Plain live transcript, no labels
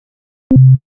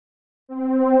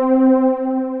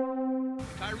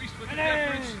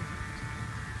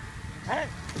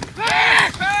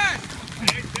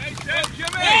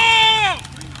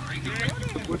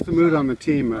mood on the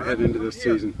team heading into this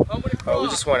season? We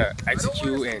just want to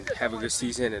execute and have a good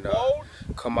season and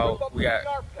come out.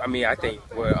 I think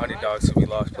we're underdogs, so we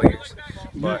lost players,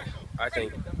 but I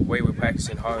think the way we're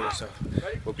practicing hard, so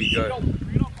we'll be good.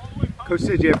 Coach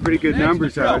said you have pretty good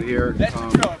numbers out here.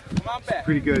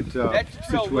 Pretty good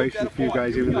situation for you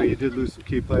guys, even though you did lose some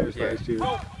key players last year.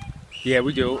 Yeah,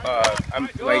 we do.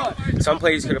 Some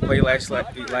players could have played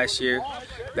last year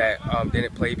that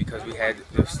didn't play because we had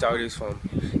the starters from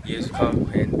years to come,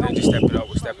 and they're just stepping up.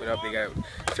 We're stepping up. They got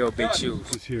to fill big shoes.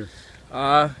 This year.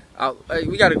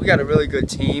 We got a really good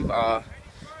team.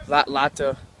 Lot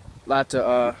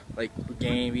to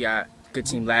gain. We got a good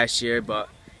team last year, but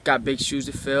got big shoes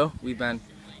to fill.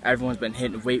 Everyone's been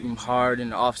hitting the weight room hard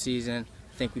in the off season.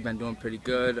 I think we've been doing pretty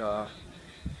good.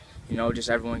 You know, just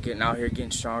everyone getting out here,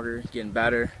 getting stronger, getting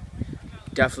better.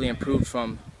 Definitely improved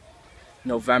from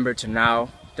November to now.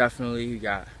 Definitely, we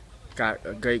got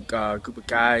a great group of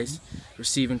guys.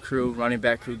 Receiving crew, running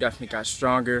back crew definitely got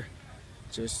stronger.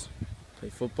 Just play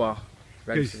football,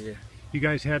 ready for the year. You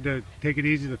guys had to take it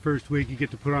easy the first week. You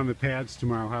get to put on the pads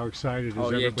tomorrow. How excited is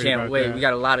everybody about that? Can't wait. We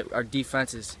got a lot of, our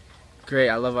defense is great.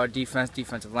 I love our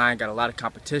defensive line. Got a lot of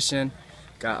competition.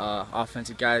 Got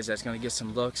offensive guys that's going to get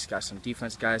some looks. Got some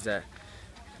defense guys that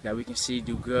we can see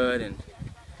do good, and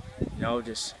you know,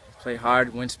 just play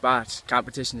hard, win spots.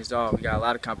 Competition is all. We got a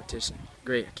lot of competition.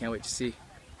 Great. I can't wait to see.